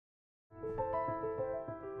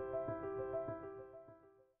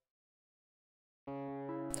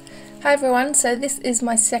Hi everyone, so this is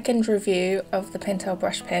my second review of the Pentel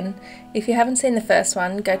brush pen. If you haven't seen the first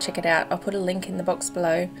one, go check it out. I'll put a link in the box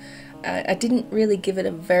below. I didn't really give it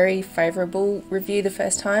a very favourable review the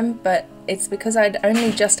first time, but it's because I'd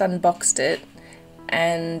only just unboxed it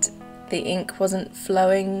and the ink wasn't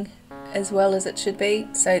flowing as well as it should be.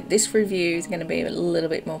 So this review is going to be a little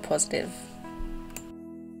bit more positive.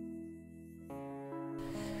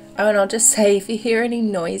 Oh, and I'll just say, if you hear any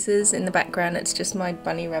noises in the background, it's just my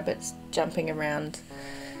bunny rabbits jumping around.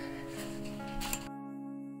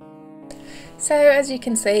 So as you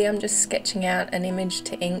can see, I'm just sketching out an image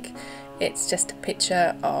to ink. It's just a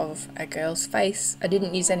picture of a girl's face. I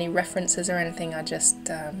didn't use any references or anything, I just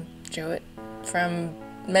drew it from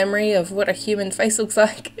memory of what a human face looks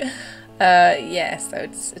like. Yeah, so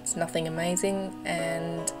it's nothing amazing,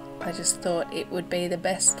 and I just thought it would be the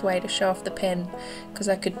best way to show off the pen, because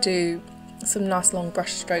I could do some nice long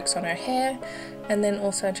brush strokes on her hair and then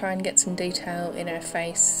also try and get some detail in her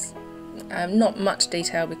face. Not much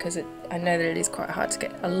detail, because I know that it is quite hard to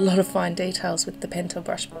get a lot of fine details with the Pentel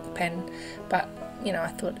brush pen, but you know, I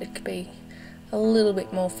thought it could be a little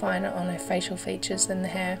bit more finer on her facial features than the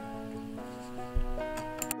hair.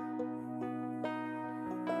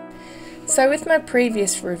 So with my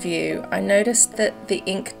previous review, I noticed that the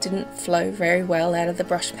ink didn't flow very well out of the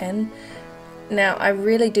brush pen. Now I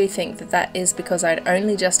really do think that that is because I'd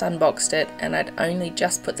only just unboxed it and I'd only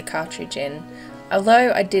just put the cartridge in.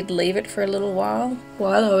 Although I did leave it for a little while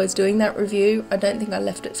I was doing that review, I don't think I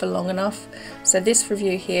left it for long enough. So this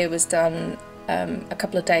review here was done a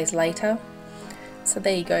couple of days later. So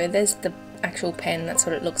there you go, there's the actual pen, that's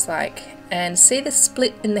what it looks like. And see the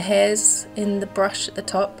split in the hairs in the brush at the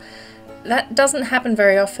top? That doesn't happen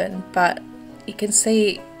very often, but you can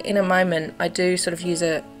see in a moment I do sort of use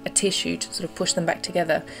a tissue to sort of push them back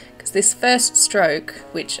together, because this first stroke,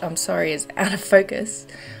 which I'm sorry is out of focus,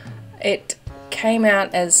 it came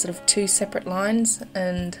out as sort of two separate lines,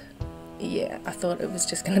 and yeah, I thought it was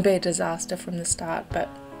just going to be a disaster from the start, but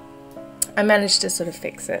I managed to sort of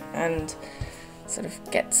fix it and sort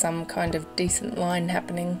of get some kind of decent line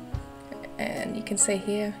happening. And you can see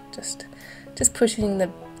here, just pushing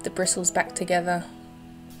the bristles back together,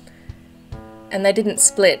 and they didn't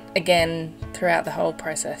split again throughout the whole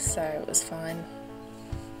process, so it was fine.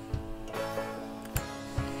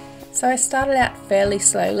 So I started out fairly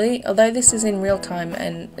slowly, although this is in real time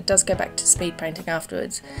and it does go back to speed painting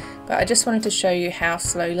afterwards, but I just wanted to show you how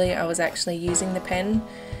slowly I was actually using the pen.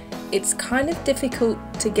 It's kind of difficult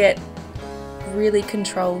to get really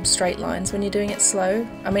controlled straight lines when you're doing it slow.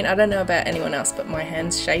 I mean, I don't know about anyone else, but my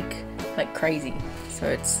hands shake like crazy.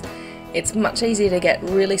 So it's much easier to get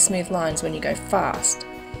really smooth lines when you go fast.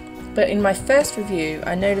 But in my first review,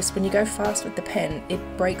 I noticed when you go fast with the pen, it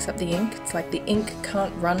breaks up the ink. It's like the ink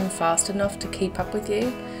can't run fast enough to keep up with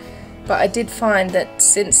you. But I did find that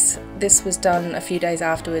since this was done a few days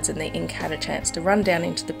afterwards and the ink had a chance to run down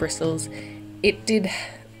into the bristles, it did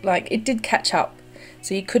catch up.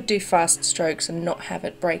 So you could do fast strokes and not have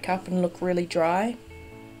it break up and look really dry.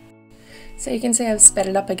 So you can see I've sped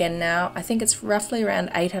it up again now. I think it's roughly around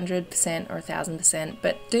 800% or 1000%,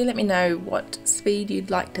 but do let me know what speed you'd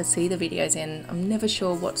like to see the videos in. I'm never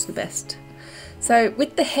sure what's the best. So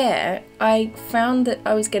with the hair, I found that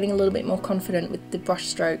I was getting a little bit more confident with the brush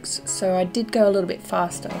strokes, so I did go a little bit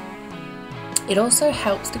faster. It also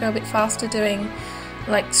helps to go a bit faster doing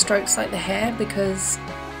like strokes like the hair, because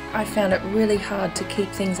I found it really hard to keep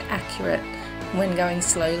things accurate when going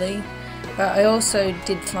slowly. But I also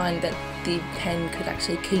did find that the pen could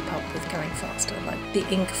actually keep up with going faster, like the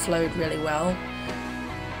ink flowed really well.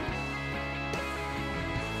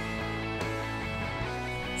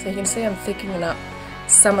 So you can see I'm thickening up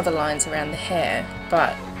some of the lines around the hair,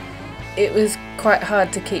 but it was quite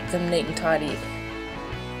hard to keep them neat and tidy.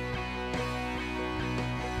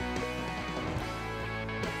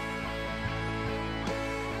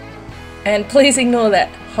 And please ignore that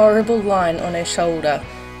horrible line on her shoulder.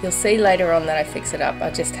 You'll see later on that I fix it up. I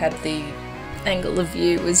just had the angle of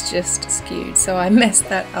view was just skewed, so I messed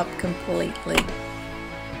that up completely.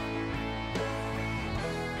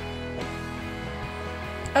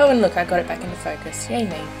 Oh, and look, I got it back into focus. Yay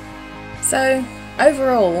me. So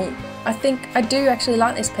overall, I think I do actually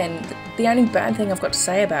like this pen. The only bad thing I've got to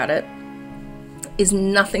say about it is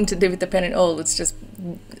nothing to do with the pen at all. It's just,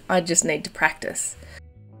 I just need to practice.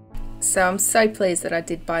 So I'm so pleased that I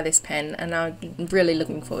did buy this pen, and I'm really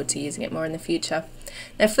looking forward to using it more in the future.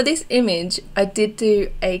 Now for this image, I did do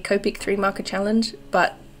a Copic 3 marker challenge,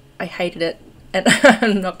 but I hated it and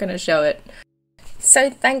I'm not going to show it. So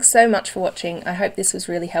thanks so much for watching. I hope this was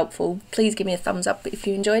really helpful. Please give me a thumbs up if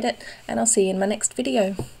you enjoyed it, and I'll see you in my next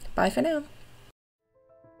video. Bye for now.